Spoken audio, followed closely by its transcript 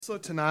Let's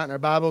look tonight in our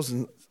Bibles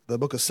in the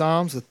book of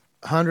Psalms, the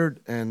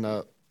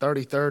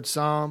 133rd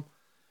Psalm.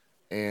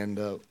 And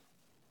I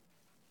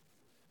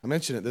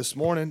mentioned it this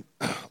morning,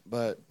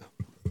 but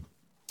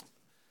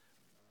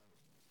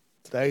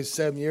today's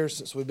 7 years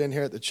since we've been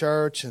here at the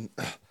church.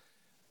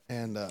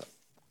 And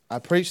I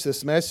preached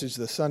this message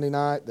the Sunday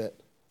night that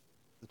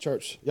the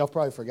church, y'all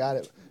probably forgot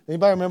it.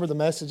 Anybody remember the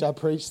message I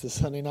preached the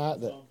Sunday night?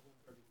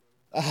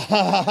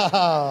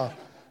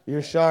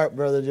 You're sharp,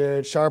 Brother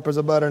Jared, sharp as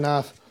a butter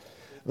knife.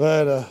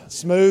 But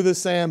smooth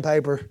as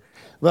sandpaper.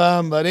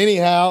 But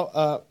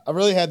anyhow, I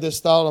really had this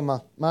thought on my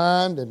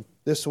mind and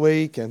this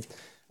week, and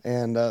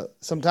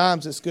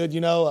sometimes it's good. You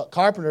know, a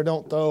carpenter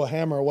don't throw a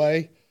hammer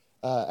away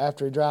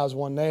after he drives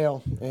one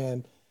nail.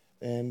 And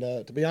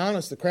to be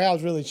honest, the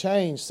crowd's really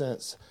changed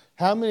since.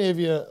 How many of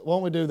you? Why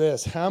don't we do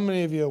this? How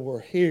many of you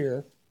were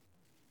here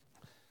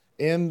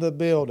in the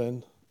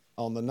building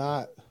on the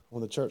night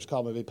when the church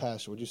called me to be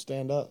pastor? Would you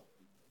stand up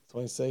so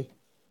we can see?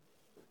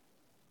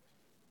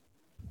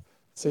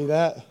 See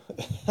that?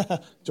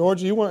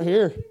 Georgia, you weren't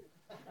here.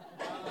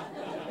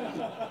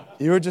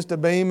 You were just a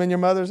beam in your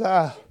mother's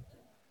eye.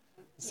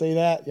 See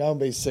that? Y'all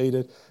be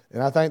seated.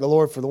 And I thank the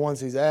Lord for the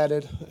ones He's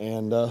added.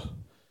 And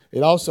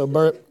it also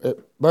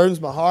it burdens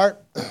my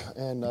heart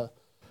and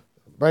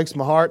breaks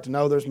my heart to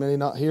know there's many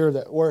not here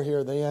that were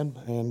here then.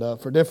 And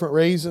for different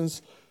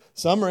reasons.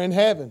 Some are in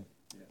heaven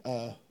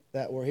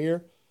that were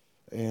here.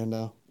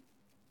 And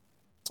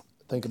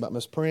think about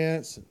Miss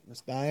Prince, and Miss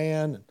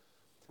Diane, and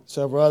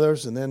several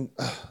others, and then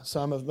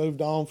some have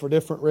moved on for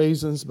different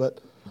reasons.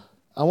 But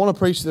I want to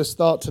preach this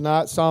thought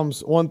tonight,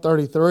 Psalms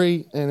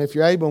 133. And if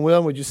you're able and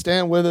willing, would you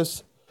stand with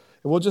us?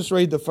 And we'll just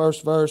read the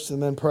first verse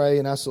and then pray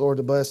and ask the Lord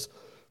to bless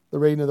the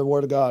reading of the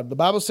Word of God. The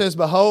Bible says,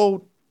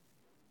 "Behold,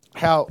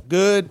 how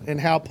good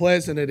and how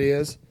pleasant it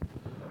is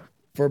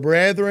for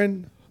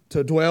brethren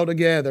to dwell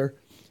together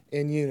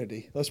in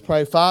unity." Let's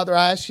pray. Father,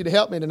 I ask you to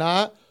help me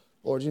tonight.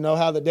 Lord, you know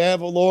how the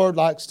devil, Lord,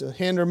 likes to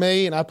hinder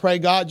me. And I pray,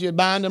 God, you'd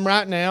bind him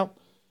right now.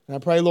 And I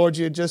pray, Lord,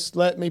 you'd just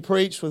let me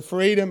preach with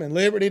freedom and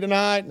liberty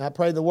tonight. And I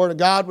pray the Word of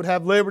God would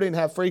have liberty and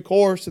have free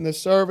course in this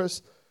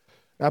service.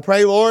 And I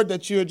pray, Lord,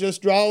 that you would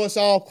just draw us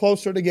all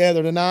closer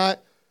together tonight.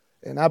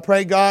 And I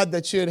pray, God,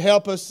 that you'd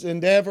help us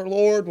endeavor,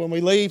 Lord, when we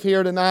leave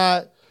here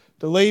tonight,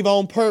 to leave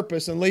on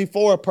purpose and leave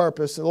for a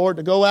purpose. And, Lord,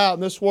 to go out in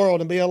this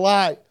world and be a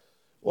light.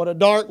 What a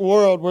dark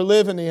world we're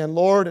living in,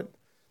 Lord. And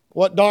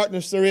what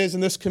darkness there is in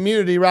this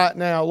community right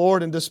now,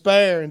 Lord, and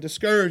despair and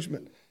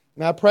discouragement.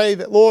 And I pray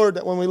that, Lord,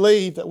 that when we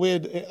leave, that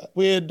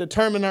we'd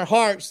determine our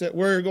hearts that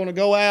we're going to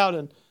go out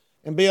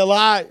and be a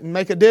light and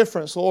make a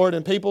difference, Lord,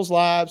 in people's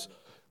lives.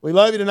 We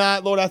love you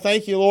tonight, Lord. I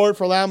thank you, Lord,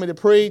 for allowing me to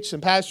preach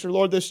and pastor,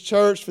 Lord, this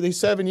church for these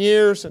 7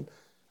 years. And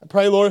I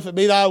pray, Lord, if it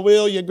be thy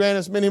will, you grant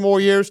us many more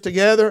years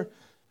together.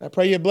 I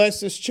pray you bless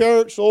this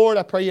church, Lord.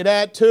 I pray you'd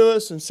add to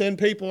us and send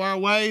people our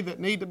way that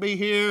need to be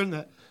here and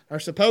that are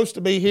supposed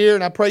to be here.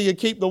 And I pray you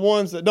keep the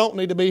ones that don't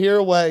need to be here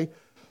away.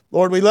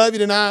 Lord, we love you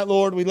tonight,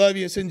 Lord. We love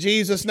you. It's in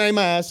Jesus' name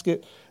I ask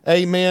it.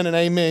 Amen and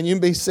amen. You can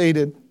be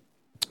seated.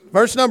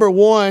 Verse number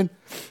 1,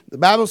 the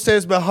Bible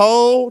says,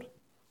 "Behold,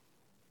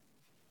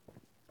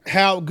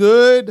 how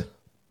good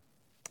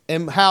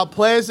and how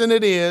pleasant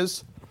it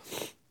is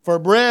for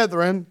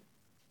brethren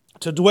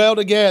to dwell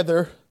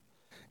together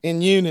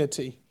in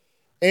unity."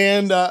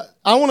 And I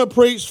want to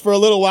preach for a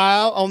little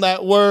while on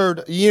that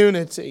word,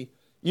 unity.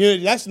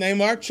 Unity, that's the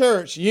name of our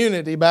church,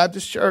 Unity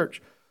Baptist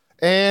Church.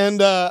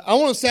 And I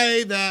want to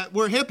say that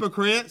we're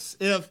hypocrites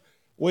if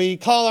we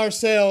call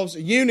ourselves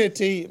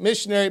Unity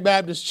Missionary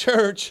Baptist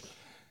Church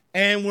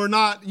and we're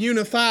not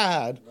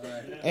unified.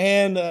 Right.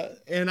 And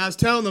I was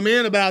telling the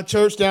men about a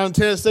church down in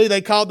Tennessee.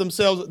 They called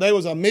themselves, they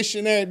was a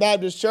Missionary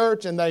Baptist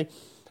Church, and they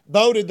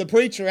voted the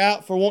preacher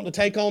out for wanting to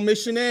take on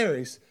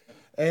missionaries.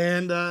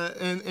 And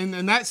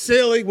that's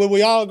silly. Would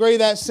we all agree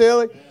that's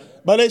silly?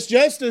 But it's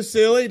just as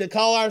silly to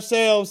call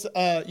ourselves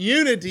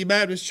Unity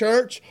Baptist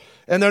Church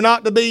and there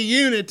not to be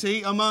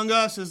unity among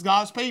us as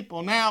God's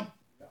people. Now,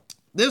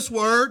 this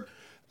word,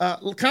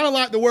 kind of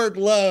like the word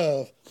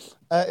love,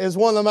 is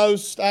one of the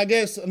most, I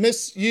guess,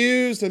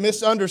 misused and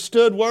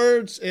misunderstood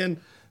words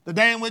in the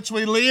day in which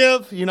we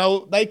live. You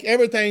know,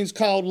 everything's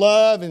called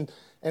love, and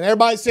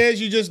everybody says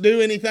you just do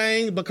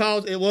anything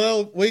because,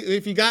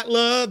 if you got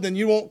love, then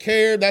you won't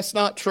care. That's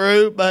not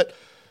true. But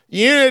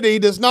unity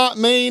does not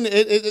mean,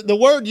 the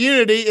word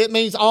unity, it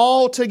means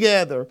all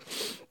together.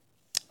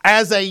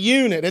 As a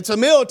unit. It's a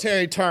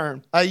military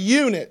term, a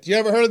unit. You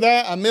ever heard of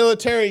that? A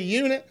military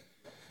unit?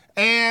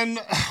 And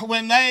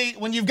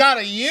when you've got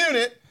a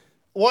unit,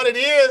 what it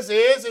is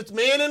it's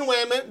men and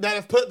women that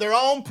have put their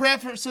own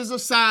preferences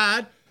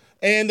aside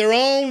and their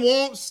own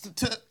wants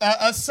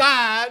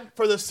aside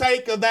for the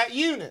sake of that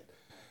unit.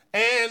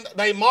 And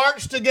they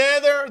march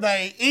together,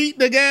 they eat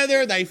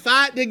together, they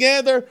fight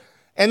together.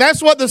 And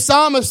that's what the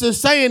psalmist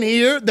is saying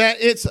here, that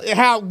it's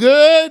how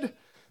good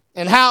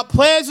and how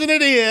pleasant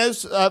it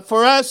is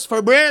for us, for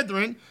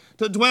brethren,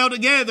 to dwell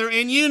together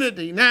in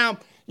unity. Now,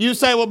 you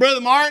say, well, Brother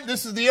Martin,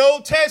 this is the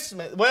Old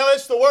Testament. Well,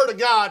 it's the Word of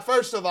God,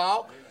 first of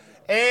all.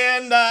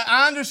 And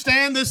I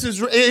understand this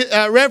is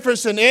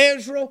referencing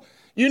Israel.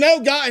 You know,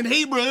 God in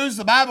Hebrews,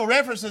 the Bible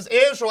references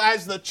Israel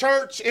as the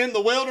church in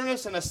the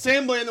wilderness, an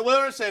assembly in the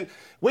wilderness. And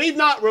we've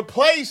not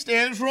replaced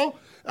Israel,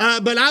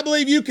 but I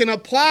believe you can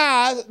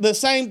apply the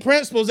same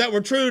principles that were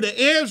true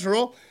to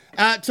Israel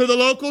to the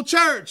local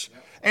church.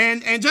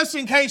 And just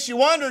in case you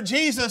wonder,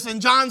 Jesus in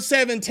John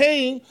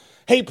 17,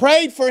 he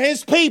prayed for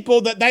his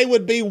people that they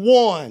would be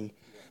one.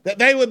 That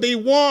they would be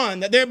one,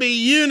 that there be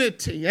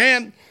unity.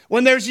 And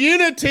when there's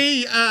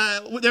unity,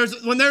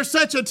 when there's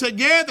such a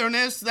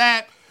togetherness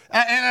that,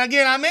 and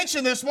again, I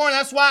mentioned this morning,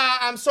 that's why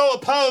I'm so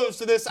opposed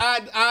to this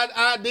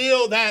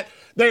ideal that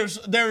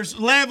there's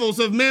levels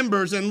of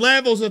members and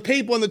levels of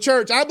people in the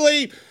church. I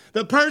believe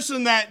the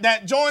person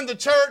that joined the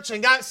church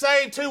and got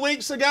saved 2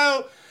 weeks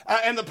ago,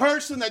 and the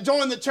person that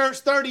joined the church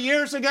 30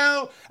 years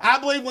ago, I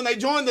believe when they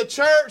join the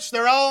church,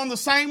 they're all on the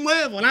same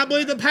level. And I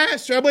believe the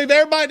pastor, I believe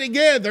everybody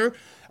together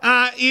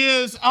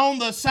is on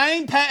the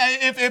same path.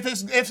 If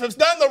it's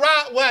done the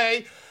right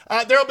way,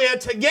 there'll be a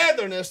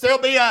togetherness. There'll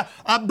be a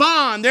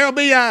bond. There'll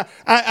be a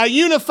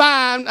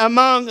unifying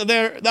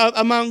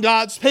among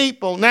God's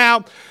people.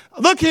 Now,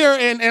 look here,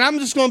 and I'm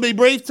just going to be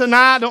brief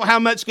tonight. I don't know how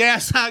much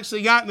gas I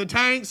actually got in the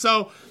tank.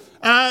 So,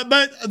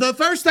 but the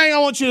first thing I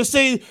want you to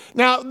see,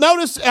 now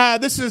notice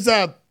this is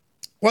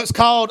what's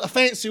called a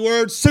fancy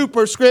word,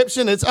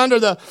 superscription. It's under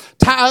the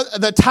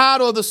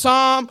title of the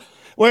psalm,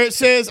 where it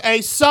says,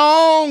 A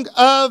Song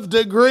of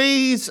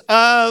Degrees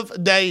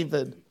of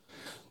David.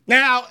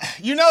 Now,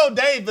 you know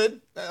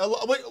David,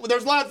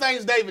 there's a lot of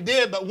things David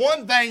did, but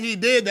one thing he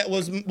did that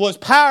was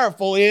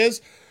powerful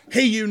is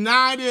he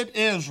united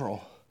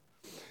Israel.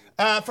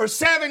 For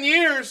 7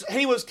 years,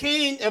 he was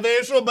king of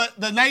Israel, but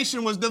the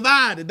nation was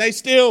divided.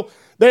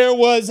 There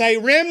was a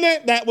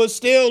remnant that was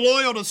still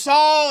loyal to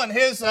Saul and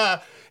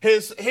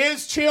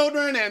his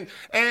children,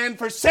 and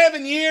for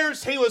 7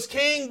 years he was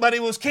king, but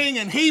he was king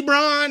in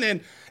Hebron,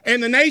 and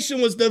the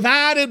nation was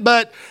divided.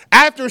 But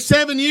after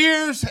 7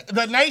 years,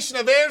 the nation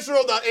of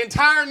Israel, the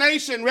entire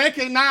nation,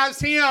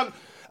 recognized him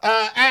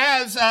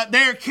as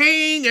their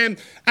king. And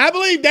I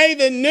believe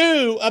David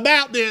knew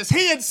about this.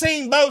 He had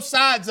seen both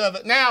sides of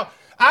it. Now,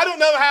 I don't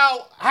know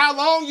how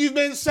long you've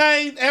been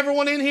saved,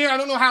 everyone in here. I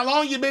don't know how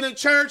long you've been in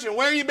church and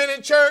where you've been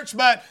in church,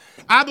 but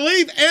I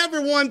believe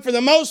everyone, for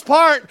the most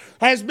part,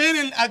 has been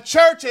in a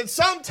church at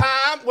some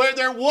time where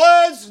there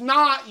was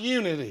not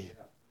unity.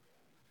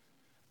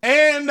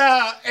 And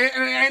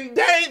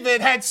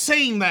David had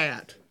seen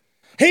that.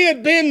 He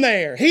had been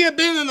there. He had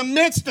been in the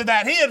midst of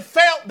that. He had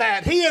felt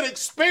that. He had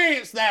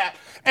experienced that.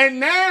 And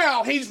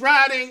now he's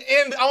writing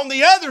on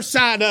the other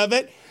side of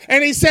it,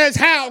 and he says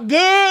how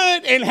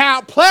good and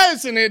how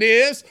pleasant it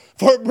is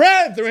for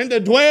brethren to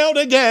dwell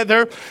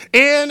together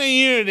in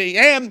unity.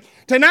 And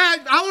tonight,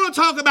 I want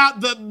to talk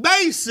about the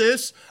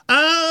basis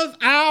of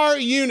our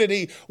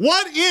unity.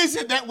 What is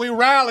it that we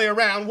rally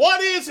around?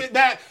 What is it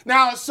that,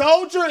 now a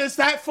soldier is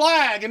that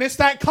flag and it's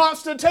that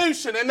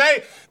Constitution, and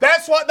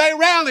that's what they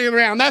rally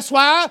around. That's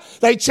why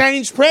they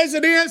change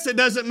presidents. It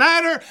doesn't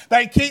matter.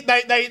 They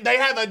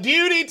have a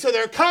duty to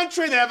their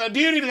country. They have a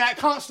duty to that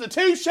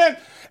Constitution.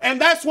 And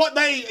that's what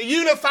they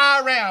unify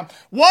around.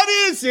 What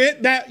is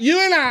it that you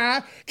and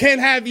I can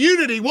have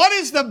unity? What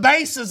is the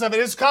basis of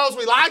it? Is it because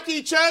we like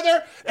each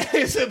other?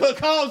 Is it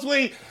because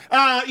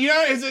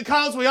is it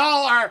because we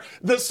all are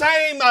the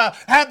same,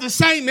 have the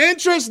same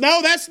interests?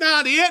 No, that's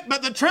not it.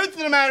 But the truth of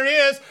the matter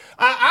is,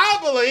 I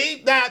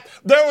believe that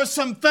there was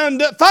some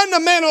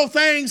fundamental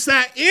things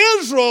that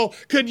Israel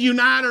could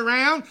unite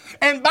around.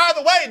 And by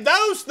the way,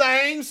 those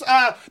things,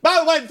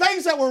 the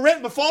things that were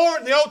written before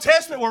in the Old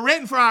Testament were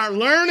written for our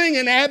learning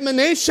and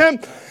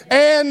admonition.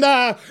 And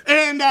I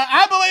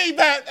believe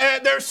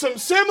that there's some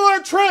similar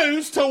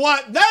truths to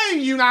what they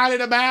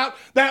united about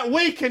that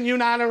we can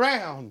unite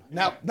around.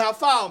 Now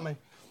follow me.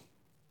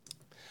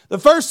 The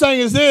first thing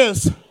is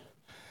this.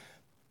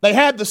 They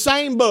had the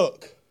same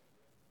book.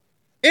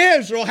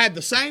 Israel had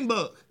the same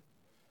book.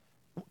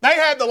 They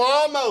had the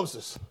law of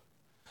Moses.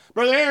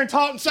 Brother Aaron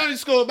taught in Sunday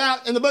school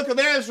about in the book of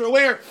Ezra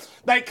where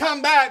they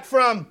come back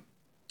from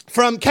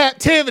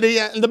captivity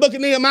in the book of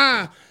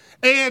Nehemiah.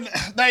 And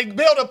they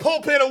built a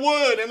pulpit of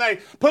wood, and they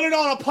put it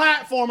on a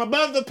platform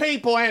above the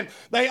people, and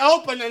they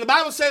opened, and the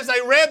Bible says they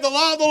read the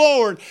law of the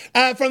Lord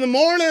from the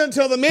morning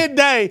until the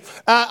midday,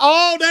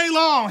 all day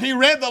long. He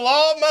read the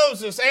law of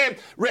Moses, and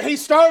he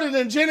started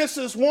in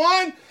Genesis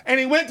 1, and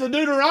he went to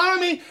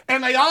Deuteronomy,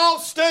 and they all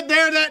stood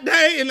there that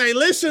day, and they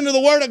listened to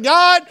the Word of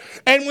God,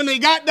 and when he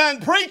got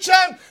done preaching,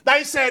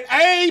 they said,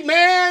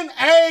 Amen,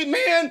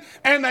 Amen,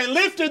 and they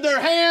lifted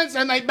their hands,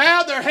 and they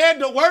bowed their head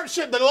to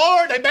worship the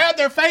Lord. They bowed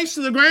their face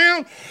to the ground.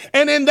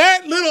 And in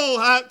that little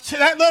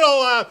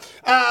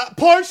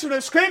portion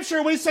of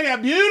Scripture, we see a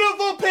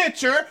beautiful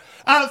picture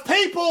of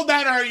people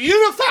that are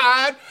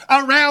unified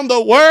around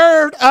the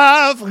Word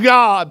of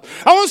God.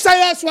 I want to say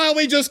that's why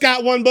we just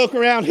got one book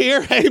around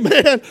here.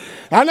 Amen.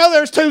 I know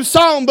there's 2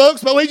 song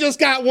books, but we just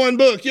got one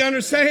book. You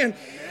understand?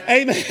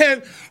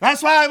 Amen.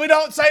 That's why we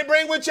don't say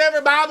bring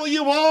whichever Bible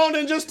you want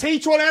and just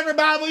teach whatever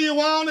Bible you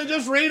want and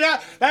just read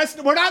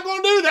it. We're not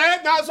going to do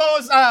that. Not so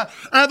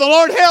as the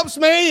Lord helps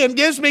me and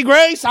gives me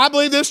grace. I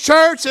believe this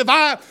church, if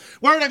I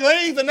were to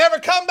leave and never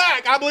come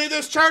back, I believe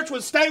this church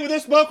would stay with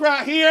this book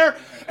right here.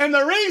 And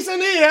the reason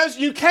is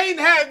you can't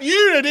have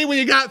unity when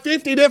you got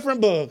 50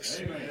 different books.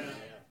 Amen.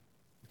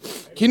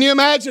 Can you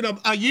imagine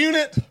a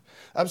unit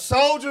of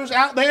soldiers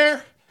out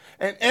there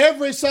and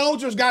every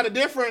soldier's got a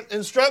different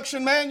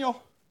instruction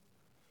manual?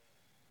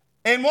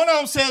 And one of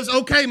them says,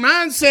 okay,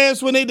 mine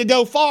says we need to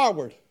go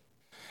forward.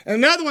 And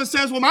another one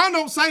says, well, mine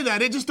don't say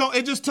that. It just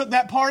took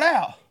that part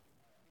out.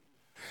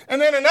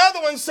 And then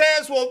another one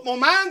says, well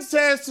mine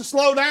says to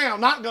slow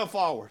down, not go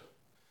forward.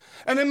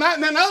 And then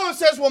another one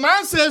says, well,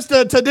 mine says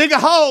to dig a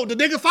hole, to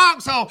dig a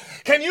foxhole.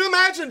 Can you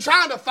imagine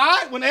trying to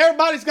fight when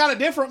everybody's got a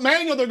different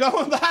manual they're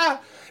going by?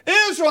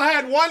 Israel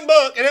had one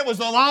book, and it was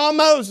the Law of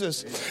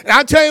Moses. And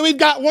I tell you, we've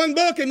got one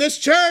book in this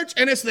church,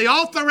 and it's the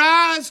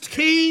authorized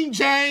King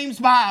James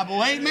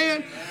Bible.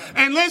 Amen?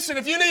 And listen,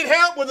 if you need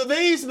help with the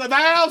these and the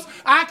thous,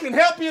 I can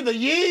help you, the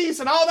ye's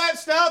and all that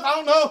stuff. I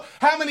don't know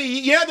how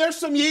many, there's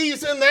some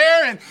ye's in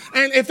there. And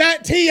if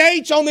that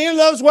TH on the end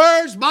of those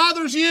words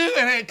bothers you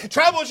and it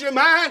troubles your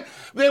mind,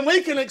 then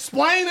we can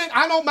explain it.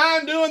 I don't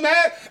mind doing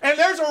that. And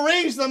there's a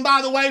reason,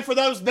 by the way, for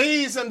those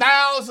these and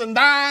thous and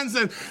thines.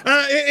 And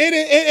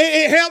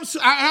it helps.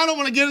 I don't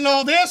want to get into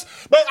all this,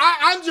 but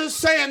I'm just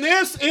saying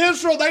this.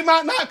 Israel, they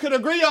might not could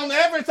agree on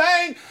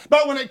everything,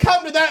 but when it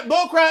come to that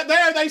book right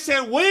there, they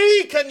said,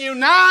 we can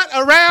unite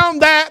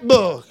around that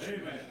book.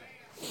 Amen.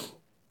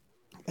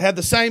 They had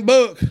the same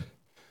book.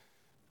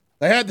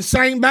 They had the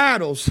same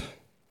battles.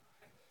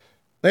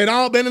 They'd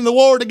all been in the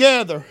war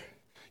together.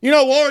 You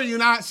know, war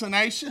unites a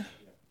nation.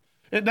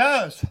 It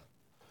does.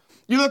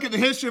 You look at the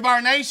history of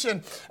our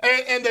nation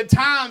and the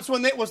times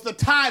when it was the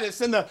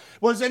tightest and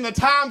was in the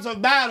times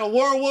of battle,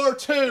 World War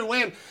II,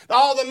 when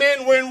all the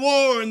men were in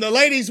war and the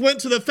ladies went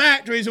to the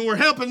factories and were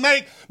helping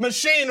make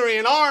machinery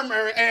and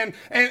armor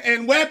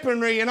and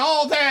weaponry and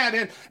all that.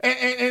 And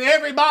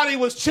everybody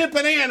was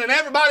chipping in and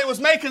everybody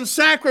was making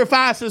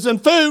sacrifices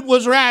and food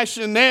was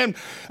rationed. And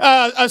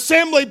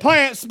assembly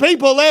plants,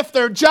 people left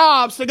their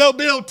jobs to go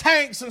build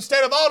tanks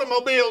instead of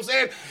automobiles.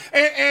 And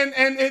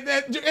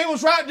it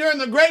was right during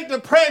the Great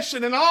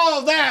Depression and all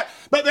of that,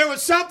 but there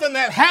was something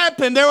that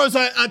happened. There was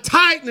a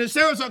tightness,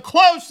 there was a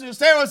closeness,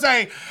 there was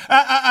a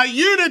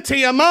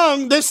unity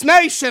among this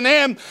nation.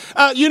 And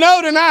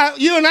tonight,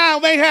 you and I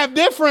may have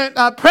different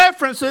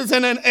preferences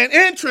and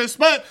interests,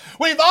 but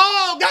we've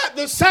all got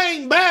the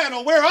same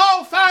battle. We're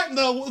all fighting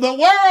the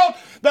world,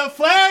 the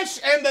flesh,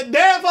 and the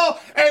devil,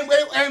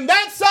 and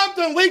that's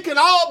something we can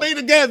all be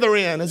together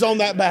in, is on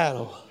that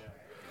battle.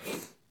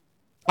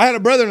 I had a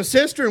brother and a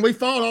sister, and we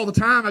fought all the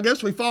time. I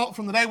guess we fought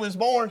from the day we was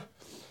born.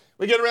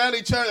 We get around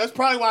each other. That's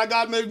probably why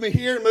God moved me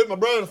here and moved my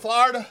brother to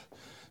Florida,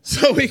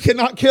 so we could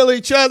not kill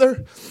each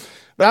other.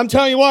 But I'm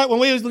telling you what, when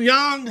we was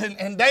young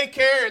and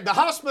daycare, the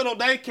hospital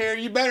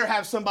daycare, you better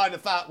have somebody to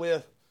fight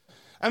with.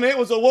 I mean, it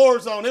was a war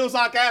zone. It was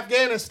like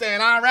Afghanistan,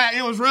 Iraq.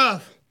 It was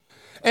rough.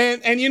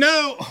 And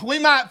we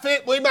might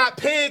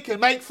pick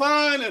and make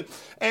fun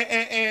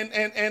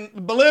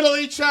and belittle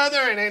each other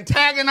and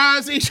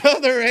antagonize each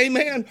other,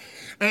 amen,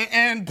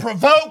 and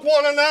provoke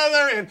one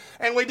another,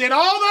 and we did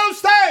all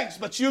those things,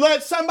 but you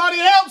let somebody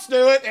else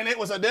do it, and it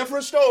was a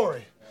different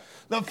story.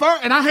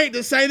 And I hate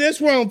to say this,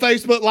 we're on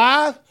Facebook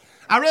Live.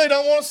 I really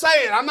don't want to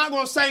say it. I'm not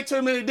going to say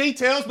too many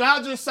details, but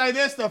I'll just say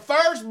this. The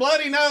first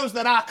bloody nose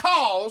that I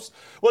caused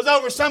was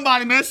over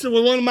somebody messing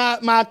with one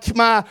of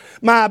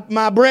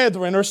my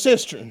brethren or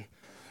sister.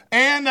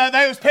 And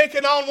they was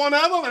picking on one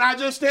of them, and I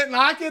just didn't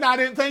like it. I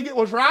didn't think it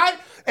was right.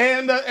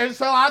 And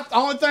so the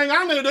only thing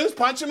I knew to do was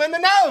punch him in the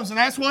nose, and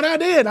that's what I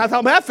did. I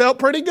thought, that felt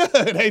pretty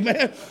good,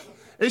 amen.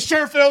 It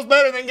sure feels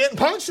better than getting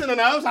punched in the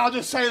nose, I'll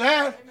just say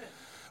that.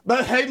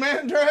 But,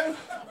 amen, Drew.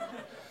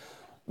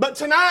 But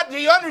tonight, do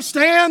you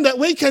understand that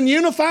we can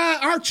unify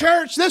our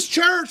church? This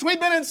church, we've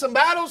been in some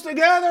battles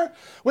together.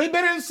 We've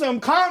been in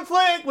some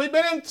conflict. We've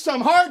been in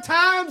some hard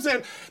times.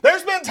 And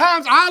there's been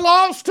times I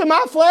lost to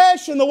my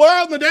flesh and the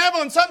world and the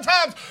devil. And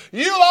sometimes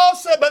you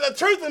lost it. But the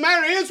truth of the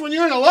matter is, when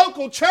you're in a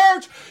local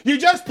church, you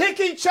just pick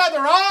each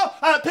other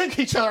off.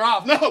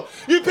 No,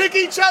 you pick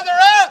each other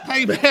up.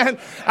 Amen.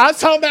 I was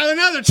talking about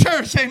another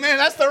church. Amen.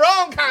 That's the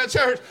wrong kind of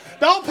church.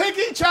 Don't pick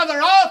each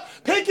other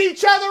off. Pick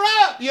each other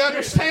up. You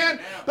understand?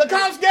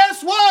 Because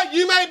guess what?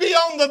 You may be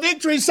on the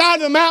victory side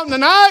of the mountain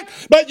tonight,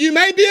 but you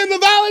may be in the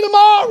valley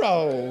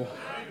tomorrow.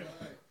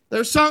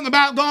 There's something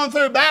about going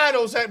through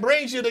battles that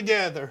brings you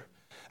together.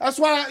 That's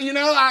why,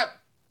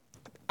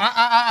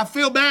 I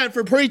feel bad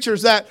for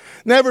preachers that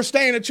never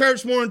stay in a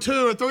church more than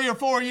 2 or 3 or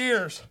 4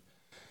 years.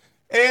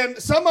 And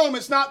some of them,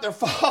 it's not their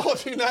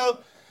fault,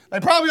 They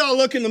probably all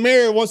look in the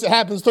mirror once it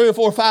happens 3 or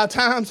 4 or 5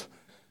 times.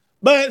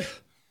 But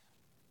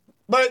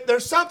But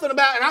there's something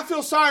about, and I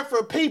feel sorry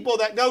for people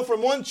that go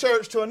from one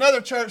church to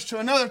another church to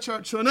another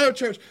church to another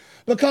church,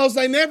 because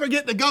they never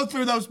get to go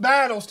through those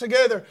battles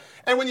together.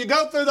 And when you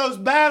go through those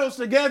battles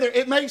together,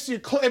 it makes you,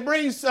 it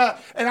brings,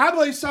 and I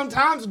believe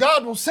sometimes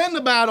God will send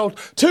a battle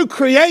to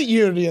create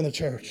unity in the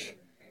church.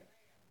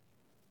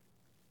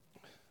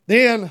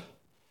 Then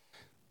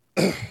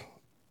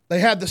they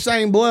had the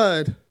same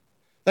blood.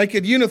 They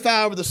could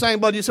unify over the same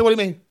blood. You say, what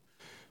do you mean?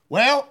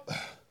 Well,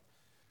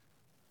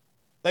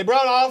 they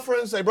brought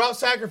offerings, they brought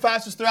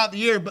sacrifices throughout the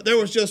year, but there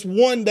was just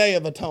one day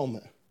of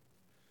atonement.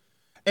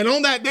 And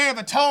on that day of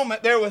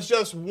atonement, there was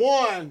just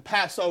one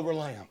Passover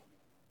lamb.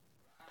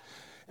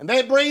 And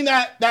they bring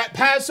that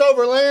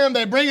Passover lamb,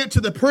 they bring it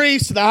to the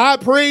priest, to the high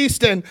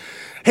priest, and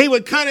he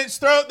would cut its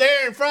throat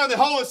there in front of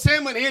the whole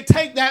assembly, and he'd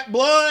take that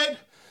blood,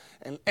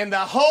 and the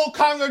whole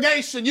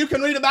congregation, you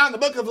can read about in the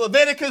book of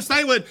Leviticus,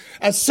 they would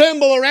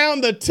assemble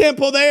around the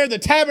temple there, the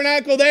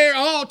tabernacle there,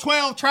 all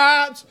 12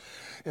 tribes.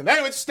 And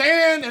they would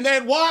stand and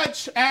they'd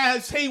watch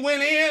as he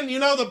went in. You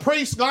know, the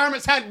priest's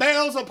garments had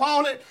bells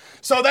upon it,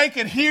 so they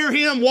could hear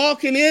him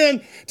walking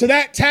in to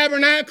that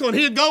tabernacle. And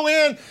he'd go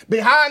in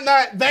behind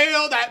that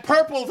veil, that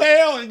purple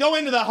veil, and go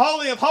into the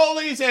Holy of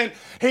Holies. And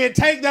he'd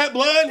take that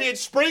blood and he'd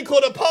sprinkle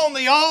it upon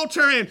the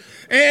altar.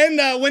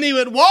 And when he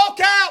would walk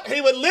out,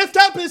 he would lift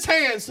up his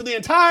hands to the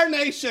entire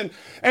nation.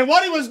 And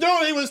what he was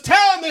doing, he was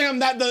telling them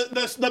that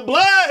the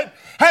blood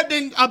had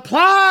been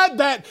applied,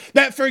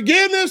 that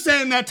forgiveness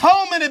and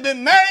atonement had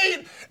been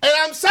made. And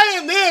I'm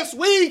saying this,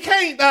 we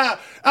can't,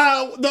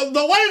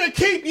 the way to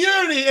keep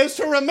unity is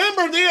to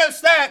remember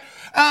this, that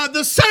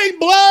the same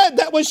blood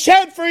that was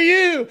shed for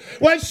you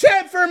was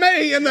shed for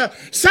me, and the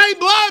same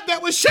blood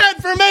that was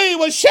shed for me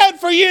was shed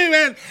for you,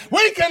 and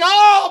we can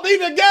all be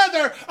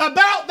together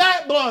about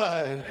that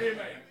blood.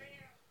 Amen.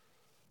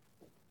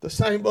 The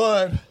same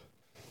blood.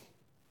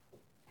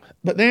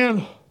 But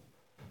then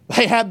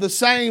they had the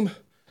same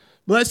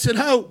blessed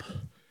hope.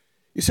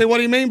 You say, what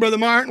do you mean, Brother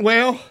Martin?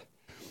 Well,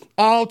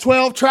 all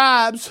 12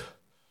 tribes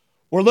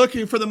were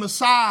looking for the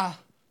Messiah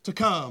to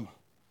come.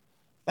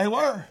 They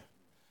were.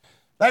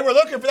 They were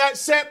looking for that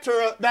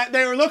scepter,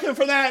 they were looking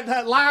for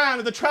that line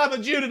of the tribe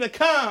of Judah to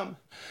come.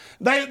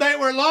 They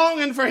were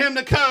longing for him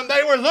to come.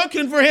 They were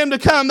looking for him to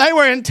come. They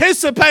were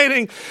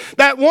anticipating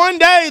that one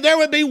day there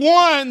would be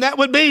one that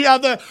would be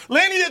of the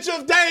lineage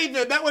of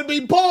David that would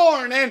be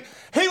born, and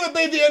he would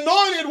be the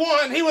anointed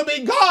one. He would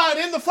be God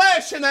in the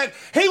flesh, and that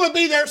he would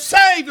be their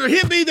Savior.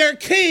 He'd be their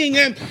King.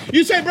 And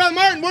you say, Brother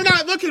Martin, we're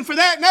not looking for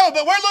that. No,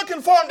 but we're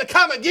looking for him to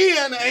come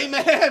again.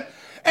 Amen.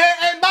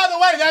 And by the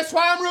way, that's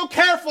why I'm real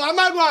careful. I'm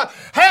not going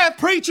to have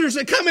preachers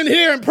that come in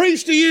here and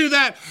preach to you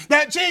that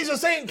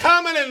Jesus ain't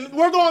coming and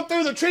we're going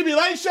through the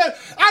tribulation.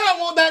 I don't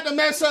want that to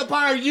mess up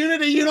our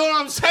unity. You know what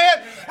I'm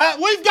saying?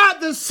 We've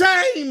got the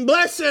same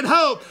blessed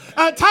hope.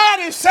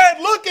 Titus said,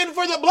 looking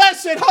for the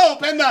blessed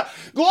hope and the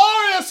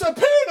glorious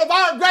appearing of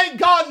our great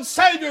God and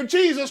Savior,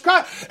 Jesus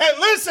Christ. And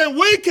listen,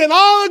 we can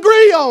all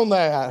agree on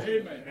that.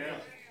 Amen.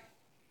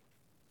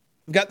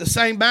 We've got the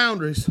same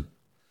boundaries.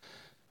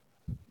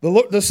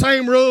 The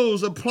same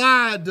rules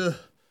applied to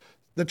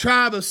the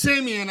tribe of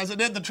Simeon as it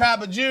did the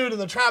tribe of Judah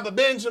and the tribe of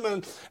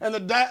Benjamin and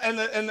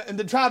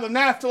the tribe of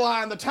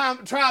Naphtali and the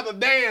tribe of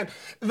Dan.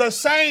 The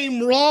same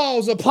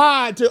laws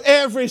applied to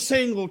every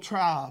single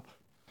tribe.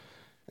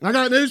 And I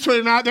got news for you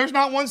tonight. There's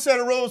not one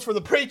set of rules for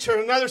the preacher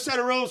and another set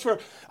of rules for,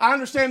 I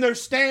understand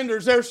there's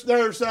standards,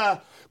 there's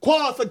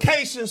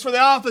qualifications for the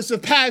office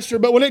of pastor,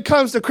 but when it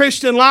comes to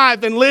Christian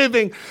life and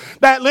living,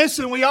 that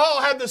listen, we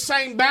all have the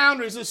same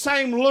boundaries, the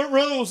same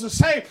rules, the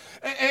same,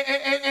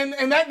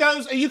 and that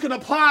goes, you can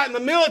apply it in the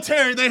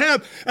military. They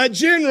have a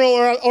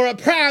general or a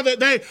private.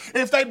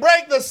 If they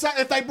break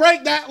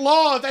that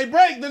law,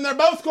 then they're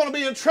both going to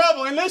be in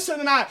trouble. And listen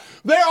tonight,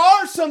 there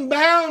are some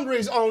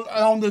boundaries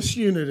on this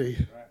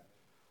unity.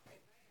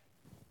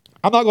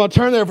 I'm not going to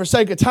turn there for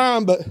sake of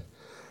time, but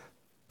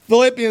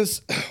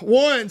Philippians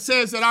 1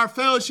 says that our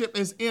fellowship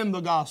is in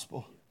the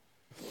gospel.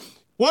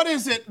 What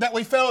is it that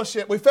we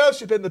fellowship? We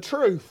fellowship in the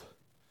truth.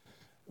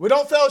 We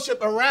don't fellowship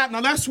around.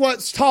 Now that's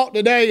what's taught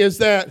today, is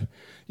that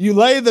you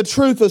lay the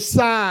truth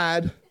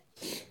aside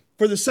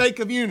for the sake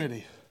of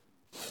unity.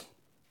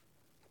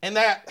 And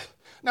that,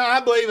 now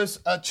I believe it's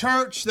a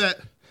church that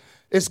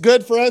it's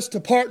good for us to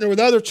partner with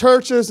other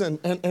churches.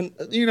 And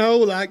you know,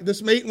 like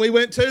this meeting we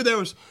went to, there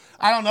was,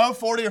 I don't know,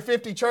 40 or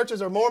 50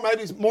 churches or more,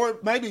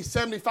 maybe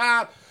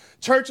 75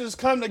 churches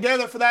come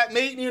together for that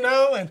meeting, you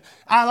know, and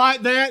I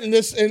like that.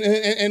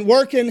 And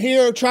working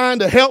here, trying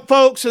to help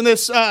folks in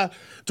this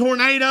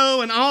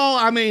tornado and all.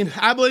 I mean,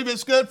 I believe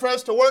it's good for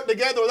us to work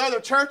together with other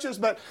churches,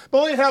 but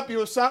let me help you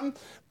with something.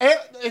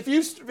 If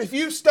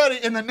you study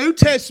in the New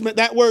Testament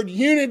that word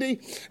unity,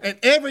 and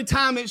every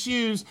time it's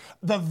used,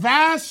 the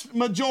vast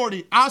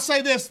majority, I'll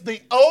say this,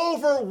 the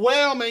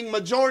overwhelming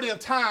majority of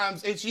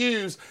times it's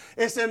used,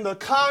 it's in the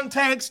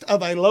context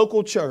of a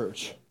local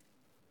church.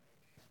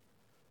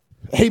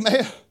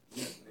 Amen.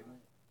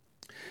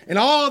 And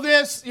all of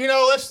this,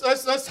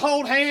 let's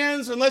hold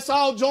hands and let's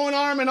all join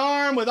arm in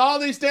arm with all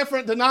these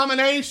different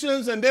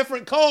denominations and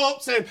different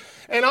cults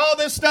and all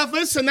this stuff.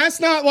 Listen, that's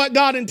not what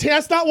God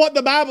intends. That's not what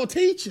the Bible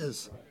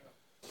teaches.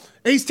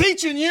 He's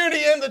teaching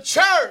unity in the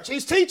church.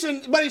 He's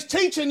teaching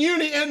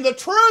unity in the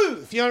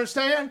truth. You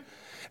understand?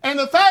 And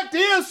the fact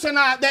is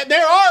tonight that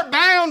there are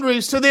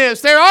boundaries to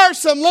this. There are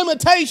some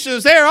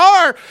limitations. There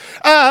are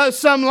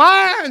some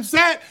lines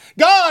that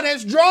God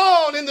has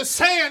drawn in the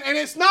sand. And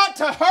it's not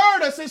to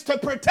hurt us. It's to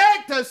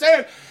protect us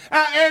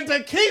and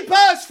to keep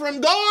us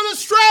from going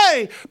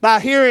astray by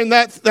hearing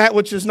that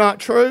which is not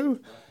true.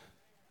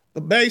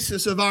 The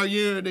basis of our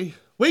unity.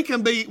 We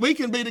can be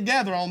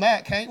together on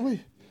that, can't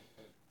we?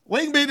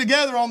 We can be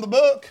together on the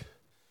book.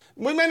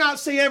 We may not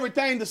see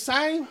everything the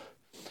same.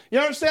 You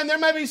understand? There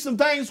may be some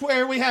things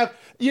where we have,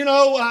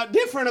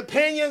 different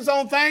opinions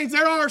on things.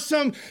 There are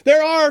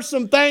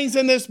some things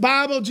in this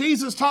Bible.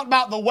 Jesus talked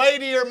about the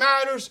weightier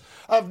matters.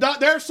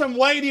 There's some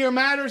weightier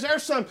matters.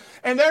 There's some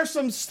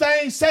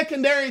things,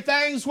 secondary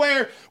things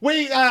where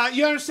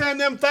you understand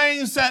them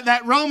things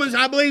that Romans,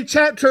 I believe,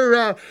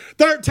 chapter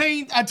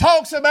 13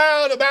 talks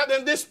about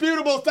them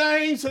disputable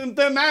things and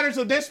the matters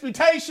of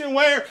disputation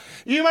where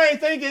you may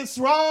think it's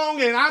wrong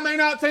and I may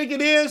not think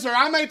it is, or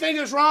I may think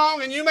it's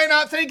wrong and you may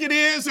not think it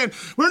is. And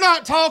we're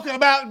not talking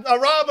about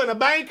robbing a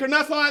bank or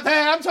nothing like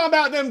that. I'm talking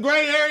about them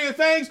gray area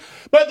things.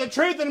 But the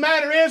truth of the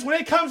matter is, when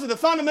it comes to the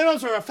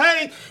fundamentals of our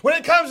faith, when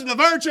it comes to the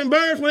virgin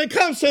birth, when it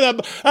comes to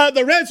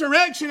the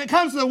resurrection, it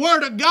comes to the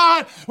Word of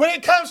God, when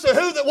it comes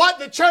to what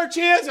the church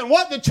is and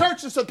what the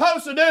church is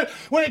supposed to do,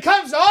 when it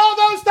comes to all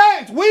those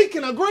things, we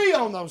can agree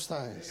on those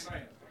things.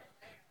 Amen.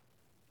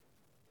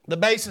 The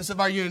basis of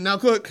our unity. Now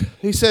look,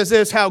 he says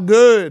this, how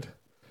good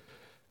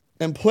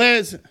and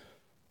pleasant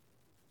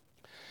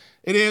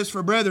it is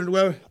for brethren to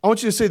dwell. I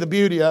want you to see the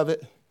beauty of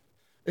it.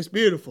 It's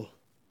beautiful.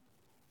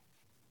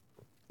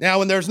 Now,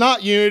 when there's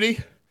not unity,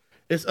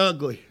 it's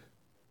ugly.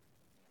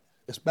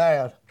 It's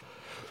bad.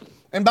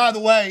 And by the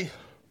way,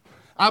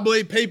 I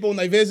believe people, when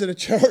they visit a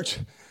church,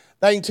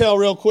 they can tell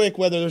real quick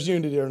whether there's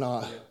unity or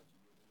not.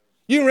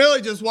 You can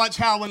really just watch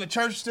how when the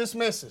church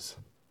dismisses.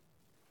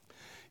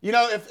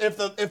 If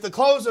the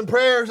closing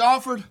prayer is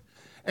offered,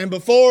 and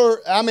before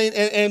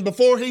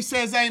he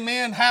says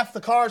amen, half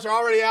the cars are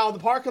already out of the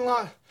parking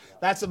lot,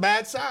 that's a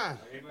bad sign.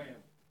 Amen.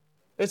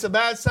 It's a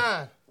bad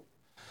sign.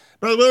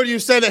 Brother Willard, you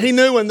said that he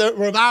knew when the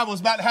revival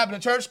was about to happen in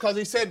church because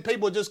he said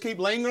people would just keep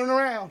lingering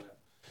around.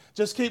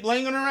 Just keep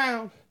lingering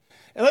around.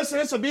 And listen,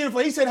 it's so beautiful.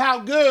 He said how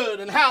good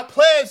and how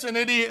pleasant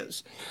it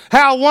is.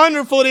 How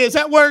wonderful it is.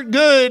 That word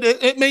good,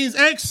 it means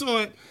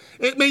excellent.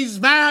 It means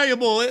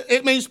valuable.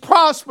 It means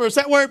prosperous.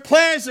 That word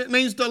pleasant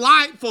means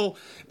delightful,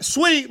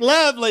 sweet,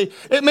 lovely.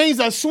 It means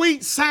a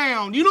sweet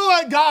sound. You know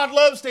what God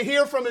loves to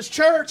hear from His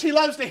church? He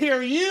loves to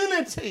hear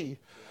unity.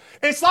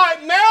 It's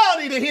like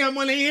melody to Him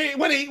when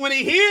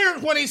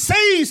he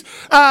sees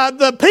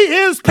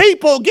His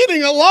people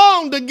getting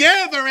along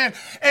together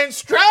and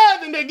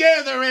striving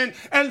together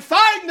and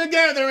fighting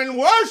together and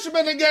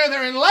worshiping together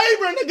and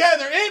laboring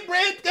together.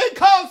 It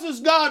causes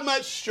God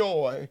much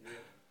joy.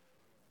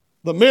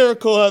 The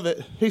miracle of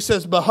it, he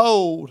says,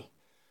 behold,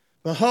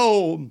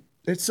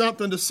 it's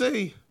something to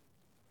see.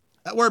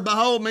 That word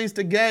behold means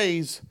to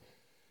gaze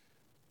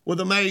with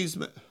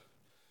amazement.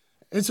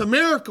 It's a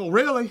miracle,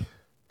 really.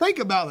 Think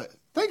about it.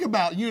 Think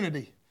about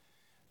unity.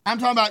 I'm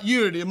talking about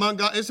unity among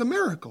God. It's a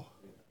miracle.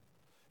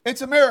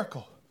 It's a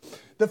miracle.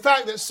 The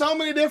fact that so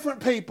many different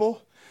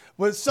people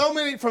with so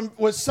many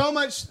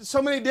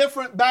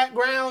different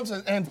backgrounds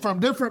and from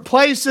different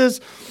places.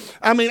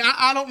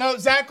 I don't know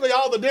exactly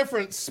all the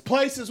different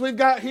places we've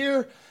got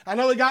here. I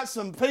know we got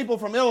some people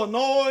from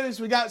Illinois.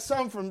 We got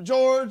some from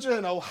Georgia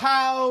and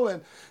Ohio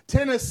and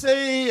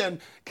Tennessee and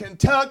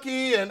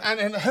Kentucky and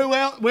who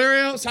else? Where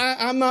else?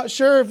 I'm not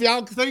sure. If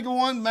y'all can think of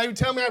one, maybe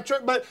tell me after.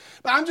 But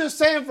I'm just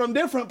saying, from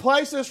different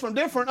places, from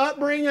different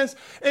upbringings,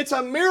 it's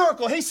a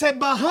miracle. He said,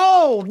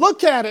 "Behold,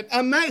 look at it,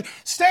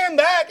 stand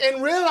back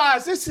and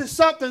realize this is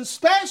something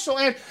special."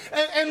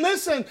 And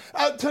listen,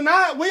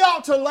 tonight we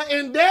ought to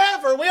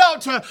endeavor, we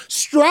ought to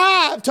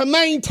strive to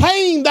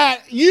maintain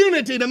that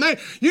unity. The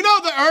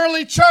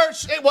early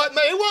church, it wasn't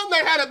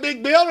they had a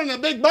big building, a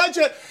big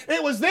budget.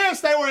 It was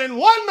this: they were in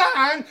one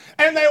mind,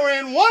 and they were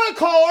in one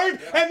accord,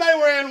 and they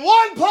were in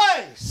one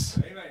place.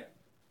 Amen.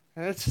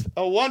 And it's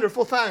a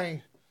wonderful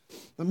thing.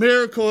 The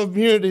miracle of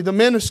unity, the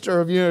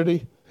minister of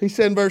unity. He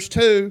said in verse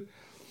 2,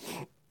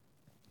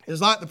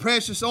 is like the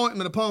precious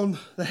ointment upon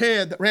the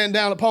head that ran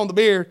down upon the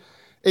beard,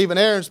 even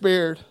Aaron's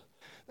beard,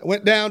 that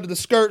went down to the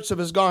skirts of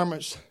his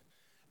garments.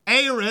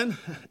 Aaron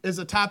is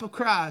a type of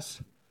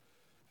Christ.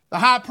 The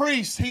high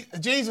priest,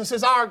 Jesus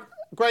is our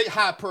great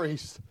high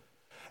priest.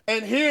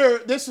 And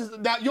here,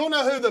 you'll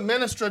know who the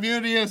minister of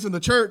unity is in the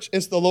church.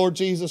 It's the Lord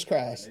Jesus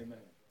Christ. Amen.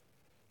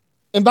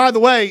 And by the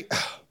way,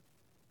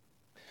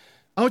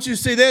 I want you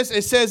to see this.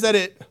 It says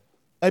that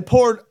they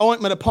poured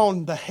ointment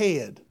upon the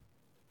head.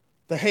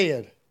 The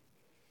head.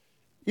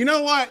 You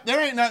know what? There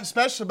ain't nothing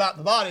special about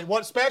the body.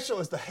 What's special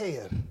is the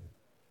head.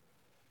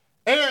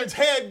 Aaron's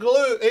head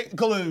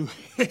glued.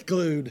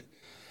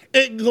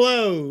 it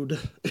glowed.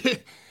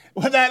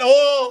 When that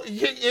oil,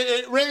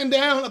 it ran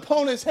down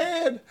upon his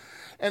head,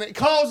 and it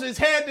caused his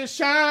head to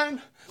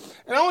shine.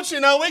 And I want you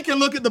to know, we can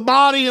look at the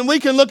body, and we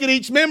can look at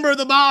each member of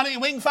the body,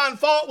 and we can find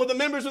fault with the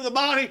members of the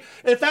body.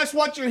 If that's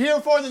what you're here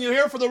for, then you're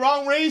here for the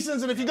wrong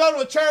reasons. And if you go to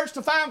a church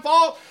to find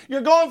fault,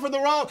 you're going for the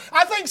wrong.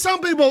 I think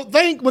some people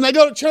think when they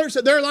go to church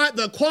that they're like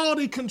the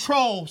quality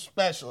control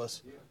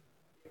specialist.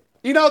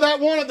 You know that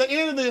one at the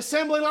end of the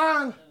assembly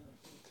line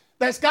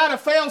that's got to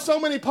fail so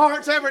many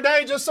parts every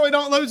day just so he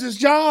don't lose his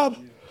job?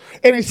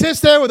 And he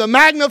sits there with a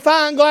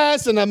magnifying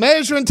glass and a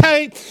measuring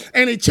tape,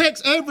 and he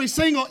checks every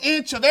single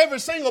inch of every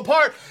single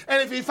part. And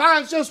if he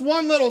finds just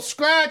one little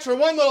scratch or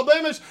one little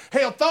blemish,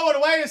 he'll throw it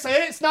away and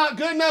say, it's not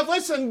good enough.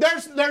 Listen,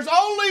 there's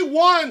only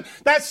one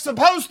that's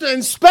supposed to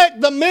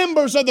inspect the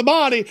members of the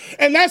body,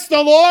 and that's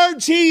the Lord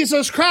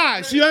Jesus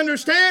Christ. You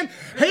understand?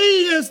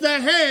 He is the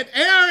head.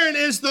 Aaron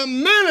is the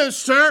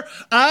minister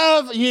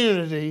of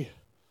unity.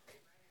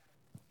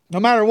 No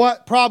matter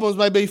what problems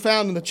may be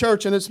found in the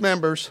church and its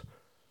members,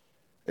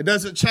 it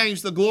doesn't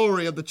change the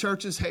glory of the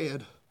church's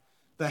head.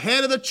 The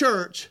head of the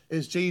church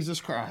is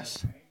Jesus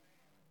Christ.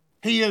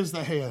 He is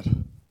the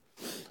head.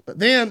 But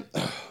then,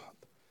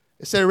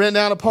 it said written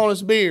down upon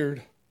his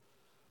beard.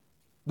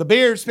 The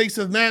beard speaks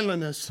of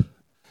manliness.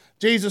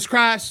 Jesus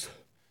Christ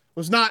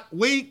was not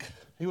weak.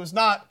 He was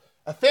not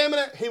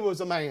effeminate. He was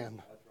a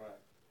man.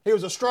 He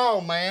was a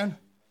strong man.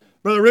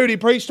 Brother Rudy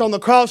preached on the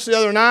cross the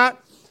other night,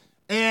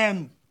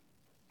 and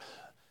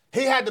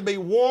he had to be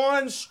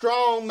one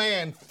strong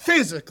man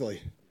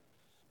physically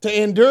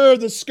to endure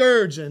the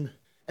scourging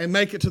and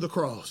make it to the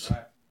cross.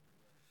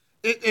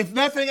 If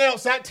nothing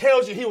else, that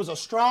tells you he was a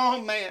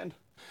strong man.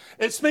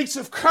 It speaks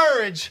of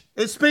courage.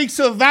 It speaks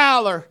of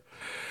valor.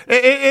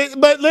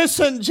 But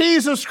listen,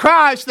 Jesus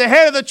Christ, the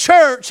head of the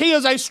church, he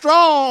is a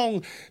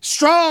strong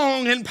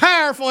and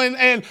powerful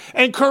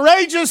and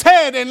courageous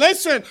head. And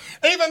listen,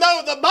 even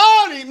though the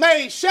body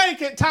may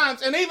shake at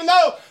times, and even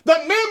though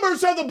the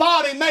members of the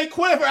body may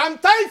quiver, I'm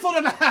thankful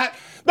tonight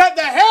that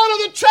the head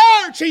of the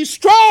church, he's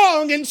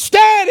strong and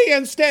steady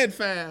and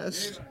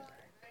steadfast.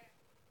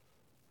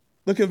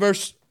 Look at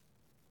verse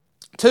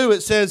 2.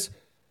 It says,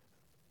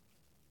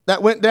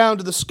 that went down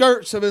to the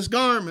skirts of his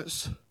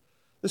garments.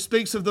 This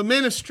speaks of the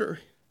ministry.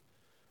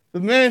 The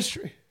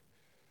ministry.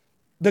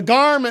 The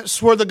garments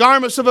were the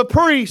garments of a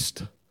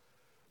priest.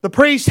 The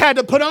priest had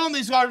to put on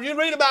these garments. You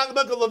read about in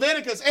the book of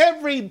Leviticus,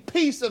 every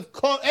piece of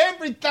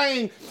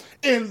everything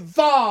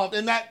involved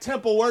in that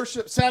temple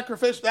worship,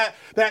 sacrifice,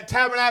 that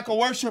tabernacle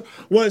worship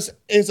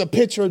is a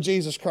picture of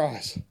Jesus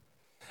Christ.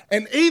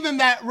 And even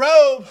that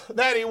robe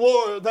that he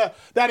wore,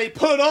 that he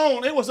put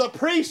on, it was a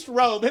priest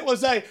robe. It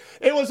was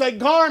a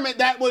garment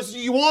that was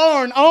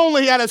worn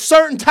only at a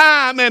certain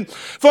time and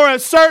for a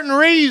certain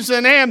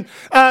reason. And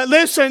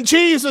listen,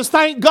 Jesus,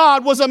 thank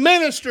God, was a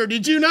minister.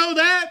 Did you know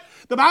that?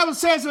 The Bible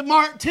says in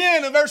Mark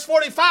 10 and verse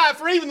 45,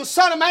 for even the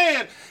Son of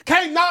Man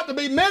came not to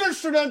be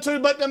ministered unto,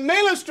 but to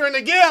minister and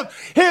to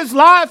give his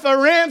life a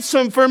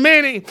ransom for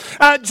many.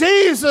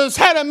 Jesus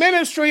had a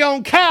ministry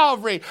on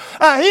Calvary.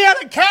 He had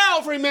a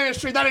Calvary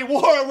ministry that he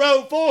wore a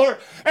robe for.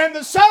 And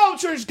the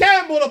soldiers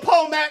gambled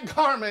upon that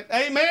garment.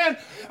 Amen.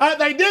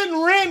 They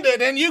didn't rend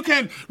it. And you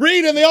can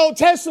read in the Old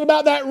Testament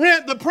about that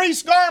rent. The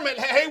priest's garment,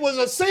 it was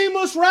a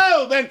seamless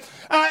robe. But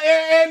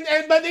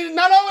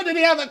not only did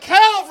he have a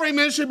Calvary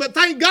ministry, but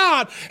thank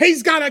God,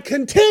 he's got a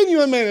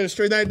continuing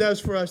ministry that he does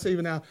for us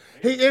even now.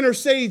 He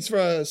intercedes for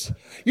us.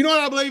 You know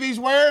what I believe he's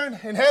wearing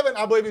in heaven?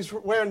 I believe he's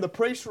wearing the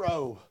priest's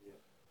robe.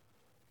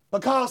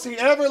 Because he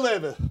ever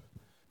liveth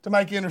to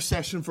make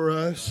intercession for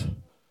us.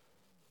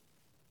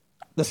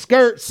 The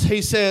skirts,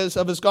 he says,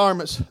 of his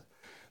garments,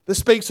 this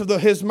speaks of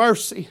his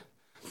mercy.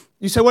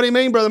 You say, what do you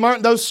mean, Brother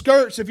Martin? Those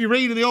skirts, if you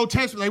read in the Old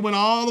Testament, they went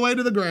all the way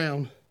to the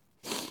ground.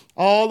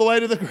 All the way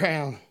to the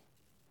ground.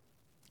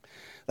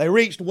 They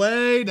reached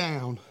way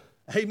down.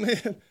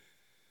 Amen.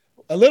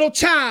 A little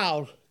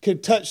child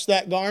could touch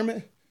that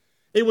garment.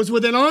 It was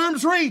within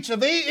arm's reach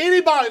of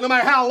anybody, no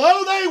matter how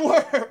low they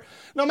were,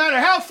 no matter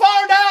how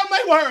far down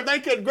they were,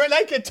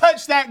 they could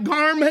touch that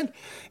garment.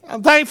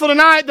 I'm thankful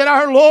tonight that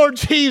our Lord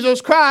Jesus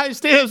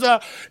Christ is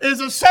a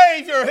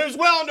Savior who's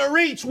willing to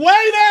reach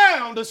way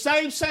down to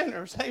save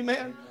sinners.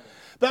 Amen.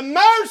 The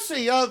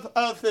mercy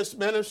of this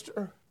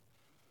minister.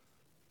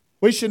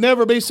 We should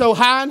never be so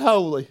high and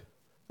holy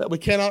that we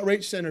cannot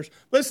reach sinners.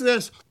 Listen to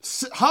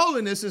this.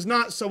 Holiness is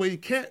not so we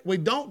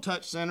don't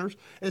touch sinners.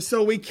 It's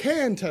so we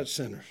can touch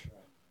sinners.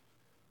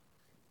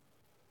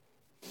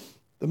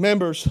 The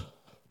members,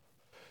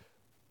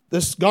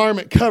 this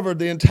garment covered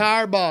the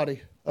entire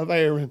body of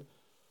Aaron.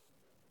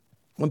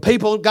 When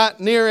people got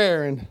near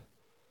Aaron,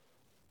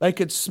 they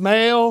could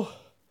smell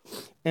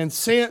and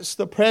sense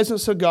the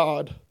presence of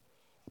God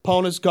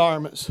upon his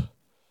garments.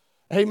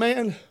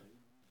 Amen.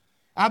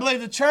 I believe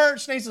the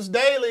church needs us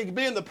daily to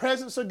be in the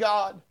presence of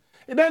God.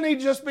 It doesn't need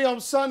to just be on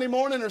Sunday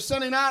morning or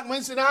Sunday night and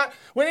Wednesday night.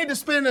 We need to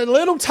spend a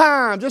little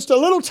time, just a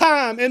little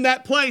time in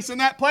that place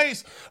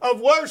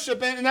of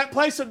worship, and in that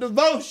place of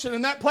devotion,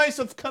 in that place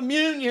of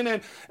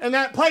communion, and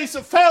that place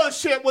of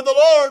fellowship with the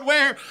Lord,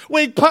 where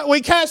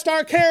we cast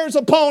our cares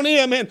upon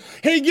Him, and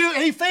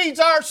He feeds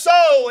our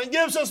soul and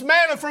gives us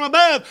manna from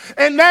above.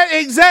 And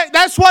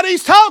that's what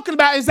He's talking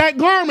about, is that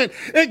garment.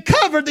 It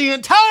covered the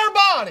entire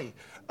body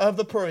of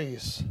the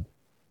priest.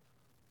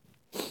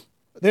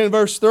 Then in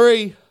verse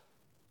 3,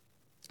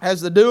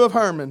 as the dew of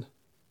Hermon,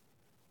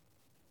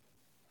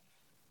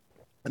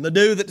 and the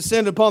dew that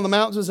descended upon the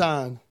mountains of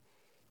Zion.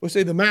 We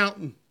see the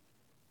mountain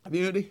of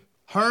unity,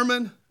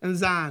 Hermon and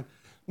Zion.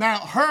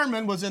 Mount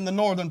Hermon was in the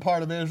northern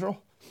part of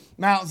Israel.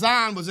 Mount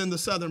Zion was in the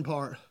southern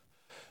part.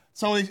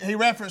 So he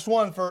referenced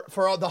one for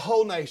the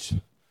whole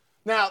nation.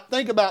 Now,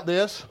 think about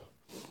this.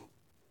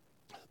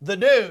 The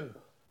dew.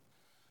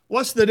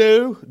 What's the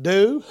dew?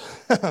 Dew.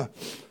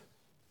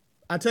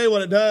 I tell you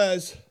what it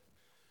does.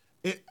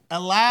 It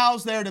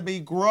allows there to be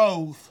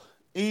growth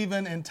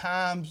even in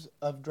times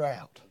of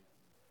drought.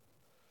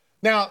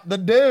 Now, the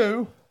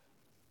dew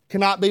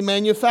cannot be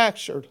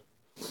manufactured.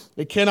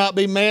 It cannot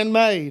be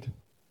man-made.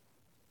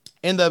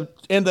 In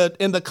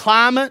the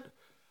climate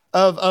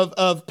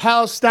of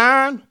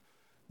Palestine,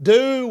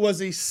 dew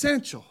was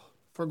essential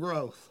for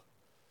growth.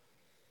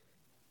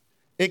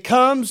 It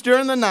comes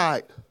during the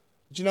night.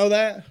 Did you know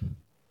that?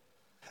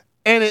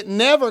 And it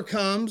never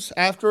comes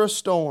after a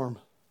storm.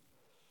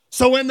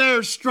 So when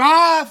there's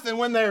strife and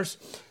when there's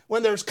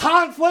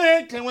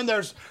conflict and when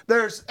there's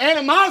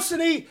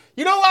animosity,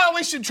 you know what?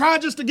 We should try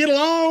just to get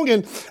along.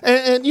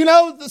 And you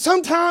know,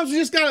 sometimes we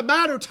just got to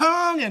bite our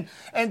tongue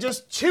and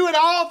just chew it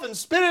off and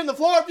spit it in the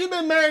floor. If you've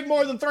been married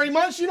more than 3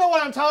 months, you know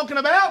what I'm talking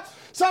about.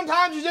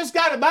 Sometimes you just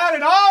got to bite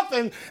it off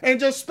and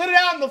just spit it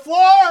out on the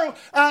floor.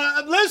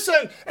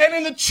 Listen, and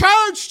in the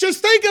church,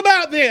 just think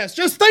about this.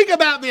 Just think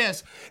about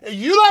this.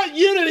 You let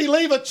unity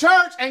leave a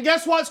church, and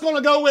guess what's going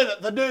to go with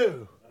it? The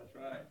dew.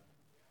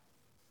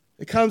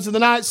 It comes in the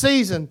night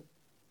season,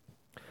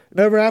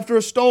 never after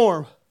a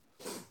storm.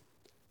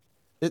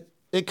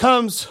 It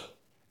comes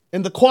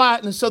in the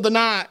quietness of the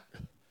night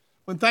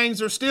when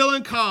things are still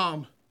and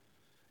calm,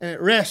 and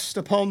it rests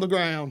upon the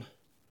ground.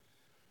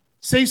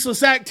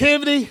 Ceaseless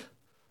activity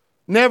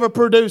never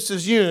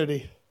produces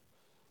unity.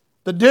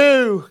 The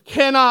dew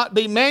cannot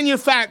be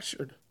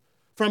manufactured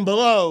from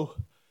below.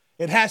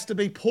 It has to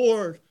be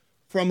poured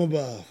from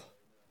above.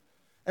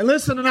 And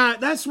listen tonight,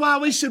 that's why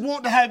we should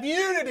want to have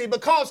unity,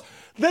 because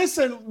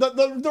listen,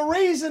 the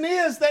reason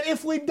is that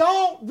if we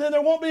don't, then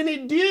there won't be any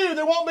dew,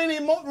 there won't be any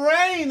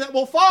rain that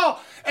will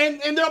fall,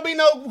 and there'll be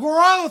no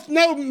growth,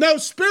 no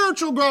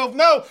spiritual growth,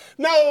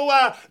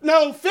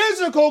 no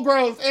physical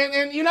growth.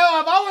 And you know,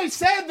 I've always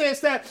said this,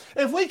 that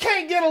if we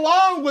can't get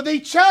along with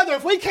each other,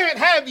 if we can't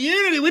have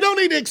unity, we don't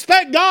need to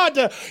expect God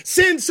to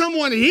send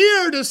someone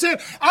here to send.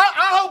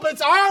 I hope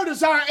it's our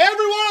desire,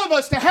 every one of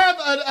us, to have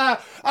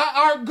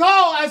our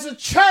goal as a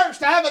church,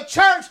 to have a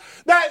church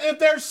that if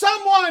there's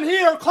someone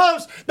here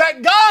close,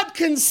 that God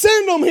can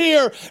send them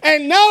here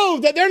and know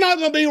that they're not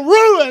going to be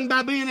ruined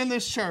by being in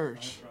this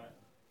church.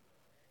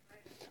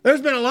 There's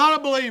been a lot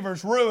of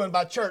believers ruined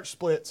by church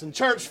splits and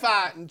church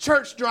fight and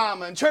church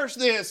drama and church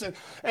this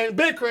and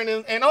bickering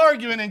and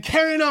arguing and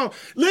carrying on.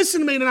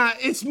 Listen to me tonight.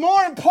 It's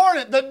more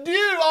important. The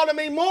dew ought to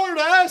mean more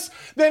to us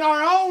than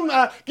our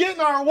own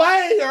getting our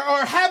way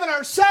or having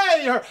our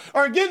say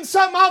or getting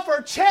something off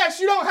our chest.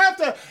 You don't have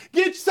to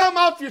get something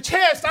off your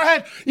chest. I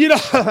had,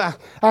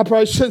 I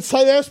probably shouldn't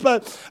say this,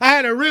 but I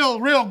had a real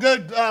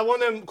good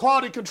one of them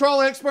quality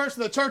control experts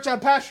in the church I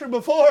pastored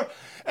before.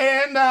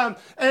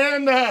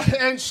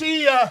 And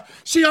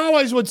she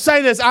always would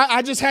say this.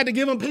 I just had to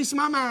give them peace of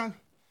my mind.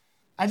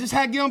 I just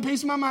had to give them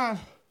peace of my mind.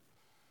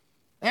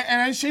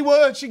 And she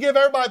would. She'd give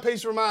everybody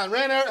peace of her mind.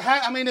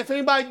 If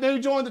anybody new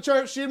joined the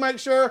church, she'd make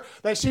sure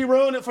that she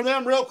ruined it for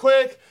them real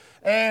quick.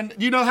 And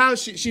you know how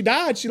she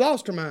died? She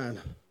lost her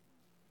mind.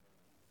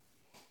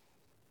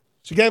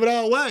 She gave it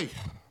all away.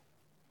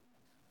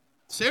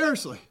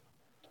 Seriously.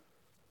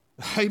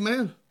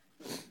 Amen.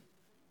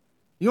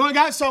 You only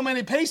got so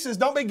many pieces.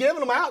 Don't be giving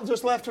them out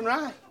just left and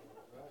right.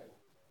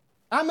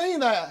 I mean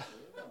that.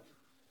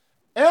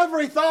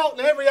 Every thought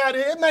and every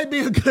idea, it may be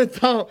a good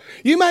thought.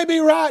 You may be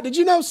right. Did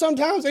you know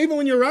sometimes even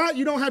when you're right,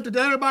 you don't have to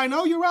let everybody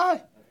know you're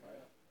right?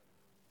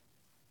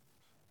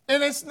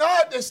 And it's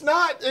not,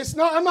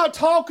 I'm not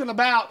talking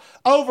about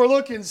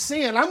overlooking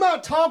sin. I'm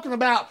not talking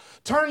about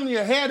turning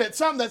your head at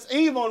something that's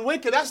evil and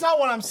wicked. That's not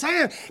what I'm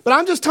saying. But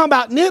I'm just talking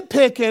about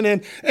nitpicking.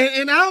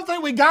 And I don't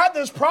think we got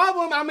this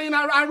problem.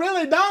 I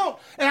really don't.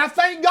 And I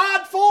thank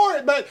God for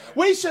it. But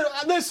we should,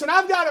 listen,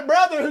 I've got a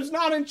brother who's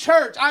not in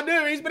church. I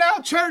do. He's been out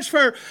of church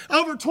for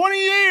over 20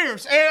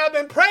 years. And I've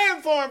been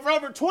praying for him for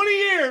over 20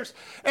 years.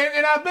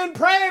 And I've been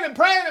praying and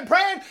praying and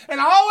praying. And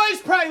I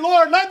always pray,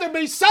 Lord, let there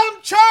be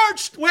some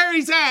church where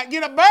he's at. that.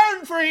 Get a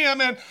burden for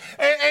him and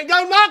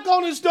go knock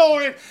on his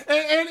door. And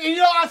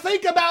I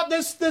think about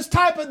these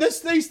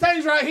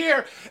things right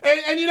here.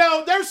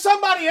 And there's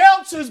somebody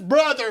else's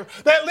brother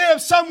that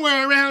lives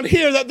somewhere around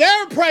here that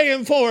they're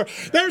praying for.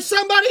 There's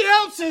somebody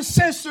else's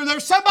sister.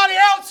 There's somebody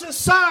else's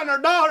son or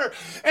daughter.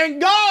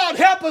 And God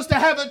help us to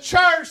have a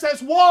church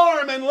that's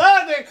warm and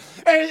loving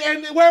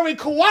and where we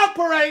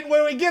cooperate,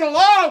 where we get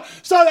along,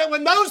 so that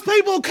when those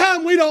people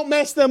come, we don't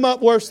mess them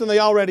up worse than they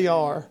already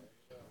are.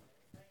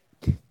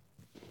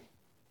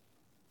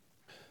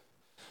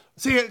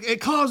 See, it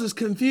causes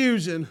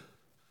confusion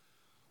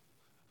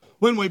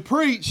when we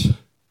preach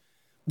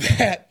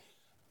that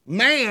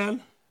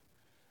man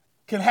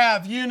can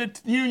have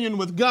union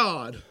with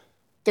God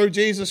through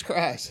Jesus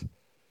Christ,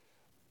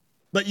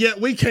 but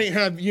yet we can't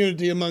have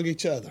unity among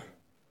each other.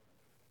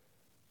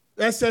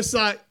 That's just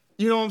like,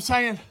 you know what I'm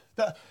saying?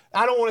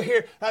 I don't want to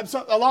hear,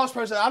 a lost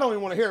person, I don't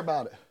even want to hear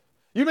about it.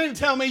 You mean to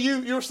tell me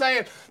you're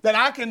saying that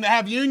I can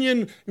have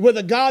union with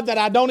a God that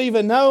I don't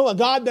even know, a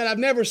God that I've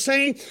never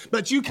seen,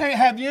 but you can't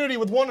have unity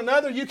with one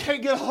another? You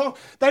can't get along.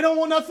 They don't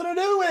want nothing to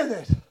do with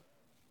it.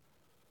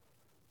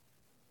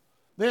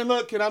 Then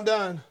look, and I'm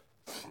done.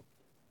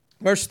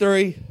 Verse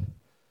 3.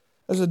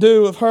 As the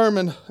dew of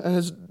Hermon, and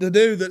as the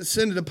dew that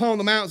descended upon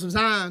the mountains of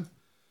Zion.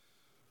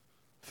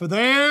 For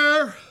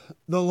there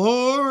the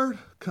Lord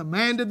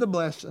commanded the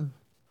blessing,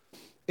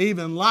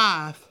 even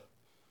life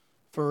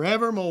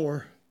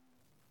forevermore.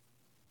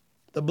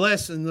 The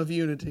blessing of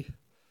unity.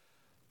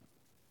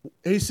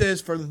 He says,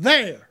 for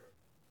there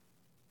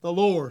the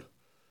Lord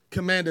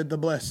commanded the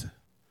blessing.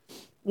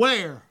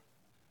 Where?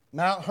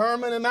 Mount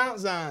Hermon and Mount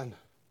Zion.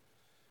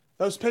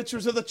 Those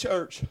pictures of the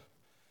church.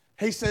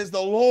 He says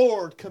the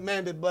Lord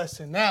commanded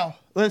blessing. Now,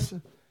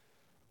 listen.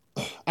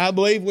 I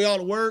believe we ought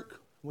to work.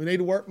 We need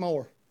to work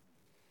more.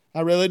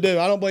 I really do.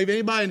 I don't believe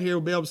anybody in here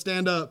will be able to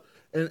stand up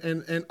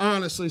and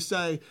honestly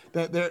say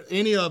that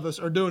any of us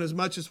are doing as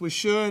much as we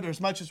should, or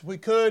as much as we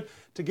could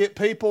to get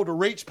people, to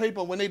reach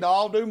people. We need to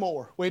all do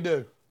more. We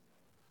do.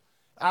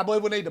 I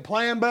believe we need to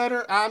plan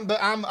better. I'm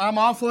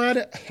awful at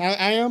it.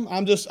 I am.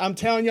 I'm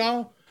telling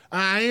y'all,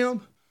 I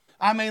am.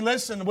 I mean,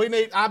 listen,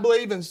 I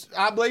believe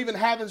in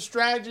having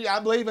strategy.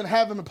 I believe in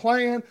having a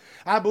plan.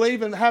 I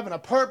believe in having a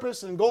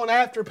purpose and going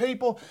after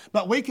people.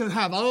 But we can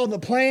have all the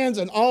plans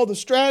and all the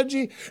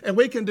strategy, and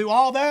we can do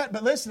all that.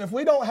 But listen, if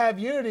we don't have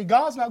unity,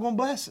 God's not going to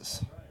bless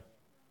us.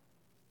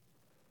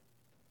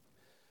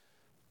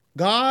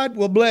 God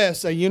will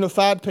bless a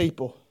unified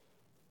people.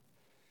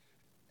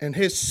 And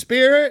His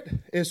Spirit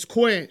is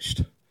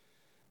quenched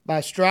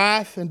by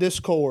strife and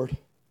discord.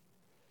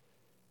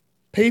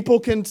 People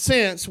can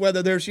sense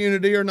whether there's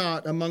unity or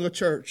not among a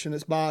church and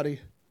its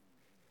body.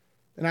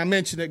 And I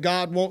mentioned that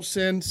God won't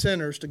send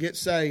sinners to get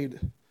saved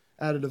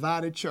out of a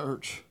divided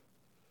church.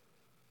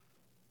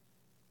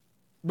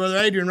 Brother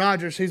Adrian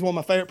Rogers, he's one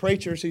of my favorite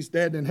preachers. He's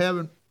dead in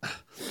heaven.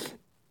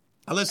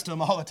 I listen to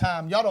him all the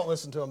time. Y'all don't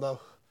listen to him, though,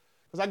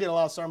 because I get a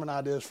lot of sermon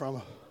ideas from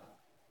him.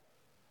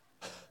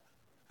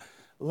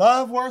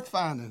 Love worth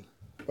finding.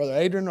 Brother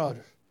Adrian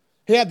Rogers.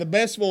 He had the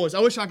best voice. I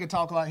wish I could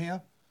talk like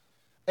him.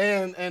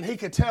 And he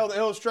could tell the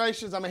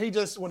illustrations. I mean,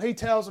 when he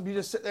tells them, you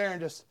just sit there and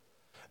just,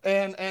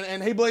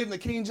 and he believed in the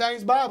King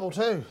James Bible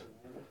too.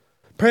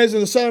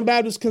 President of the Southern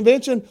Baptist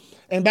Convention,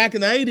 and back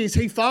in the 80s,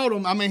 he fought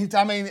them. I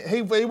mean,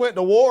 he went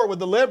to war with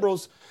the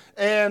liberals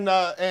and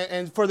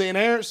for the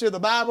inerrancy of the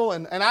Bible.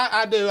 And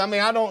I do. I mean,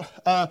 I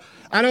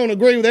don't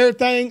agree with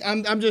everything.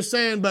 I'm just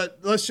saying, but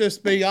let's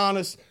just be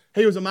honest.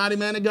 He was a mighty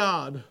man of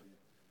God.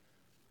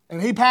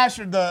 And he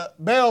pastored the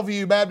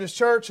Bellevue Baptist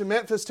Church in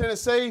Memphis,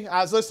 Tennessee.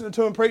 I was listening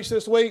to him preach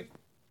this week.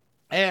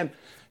 And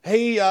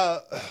he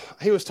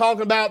was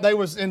talking about they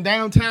was in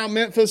downtown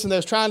Memphis and they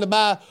was trying to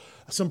buy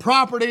some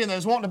property and they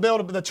was wanting to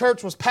build the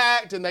church was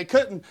packed and they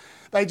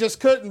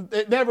just couldn't,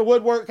 it never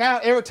would work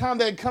out. Every time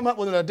they'd come up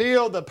with a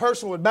deal, the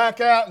person would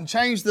back out and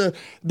change the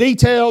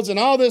details, and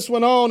all this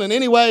went on. And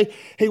anyway,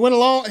 he went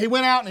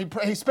out and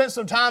he spent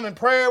some time in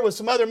prayer with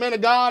some other men of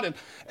God.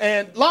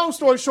 And long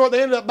story short,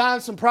 they ended up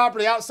buying some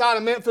property outside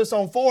of Memphis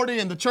on 40,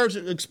 and the church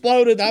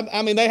exploded.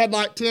 I mean, they had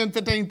like 10,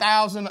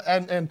 15,000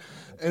 and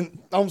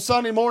on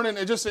Sunday morning.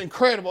 It's just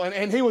incredible.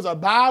 And he was a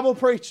Bible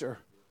preacher.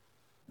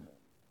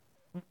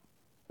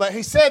 But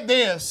he said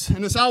this,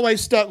 and it's always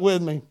stuck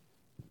with me.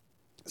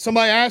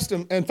 Somebody asked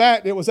him, in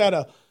fact, it was at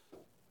a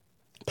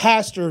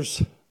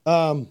pastor's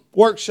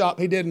workshop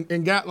he did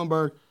in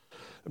Gatlinburg.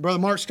 Brother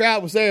Mark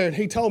Stroud was there, and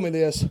he told me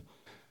this.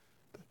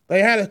 They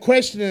had a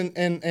question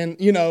and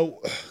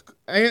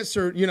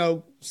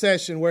answer,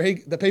 session where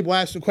the people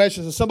asked him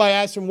questions, and somebody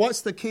asked him,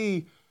 what's the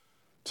key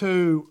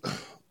to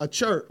a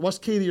church? What's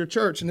the key to your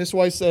church? And this is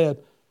what he said: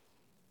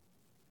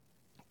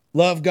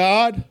 love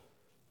God,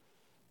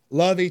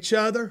 love each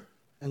other,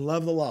 and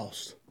love the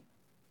lost.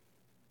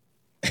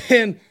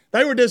 And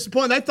they were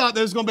disappointed. They thought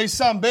there was going to be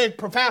some big,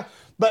 profound.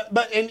 But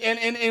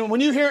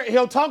when you hear it,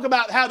 he'll talk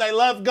about how they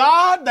love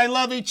God, they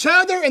love each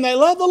other, and they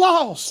love the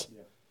lost.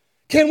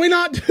 Can we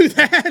not do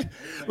that?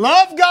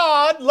 Love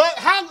God.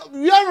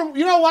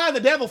 You know why the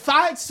devil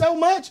fights so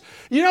much?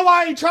 You know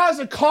why he tries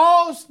to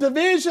cause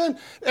division?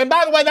 And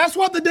by the way, that's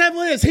what the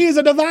devil is. He is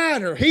a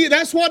divider.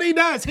 That's what he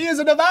does. He is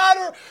a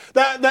divider.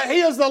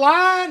 He is the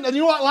lion. And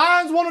you know what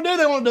lions want to do?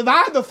 They want to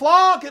divide the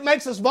flock. It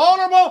makes us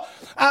vulnerable.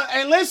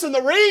 And listen,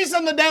 the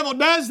reason the devil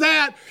does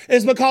that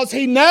is because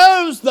he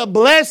knows the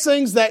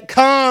blessings that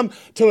come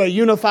to a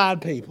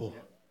unified people.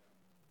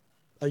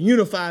 A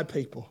unified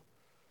people.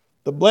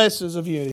 The blessings of unity.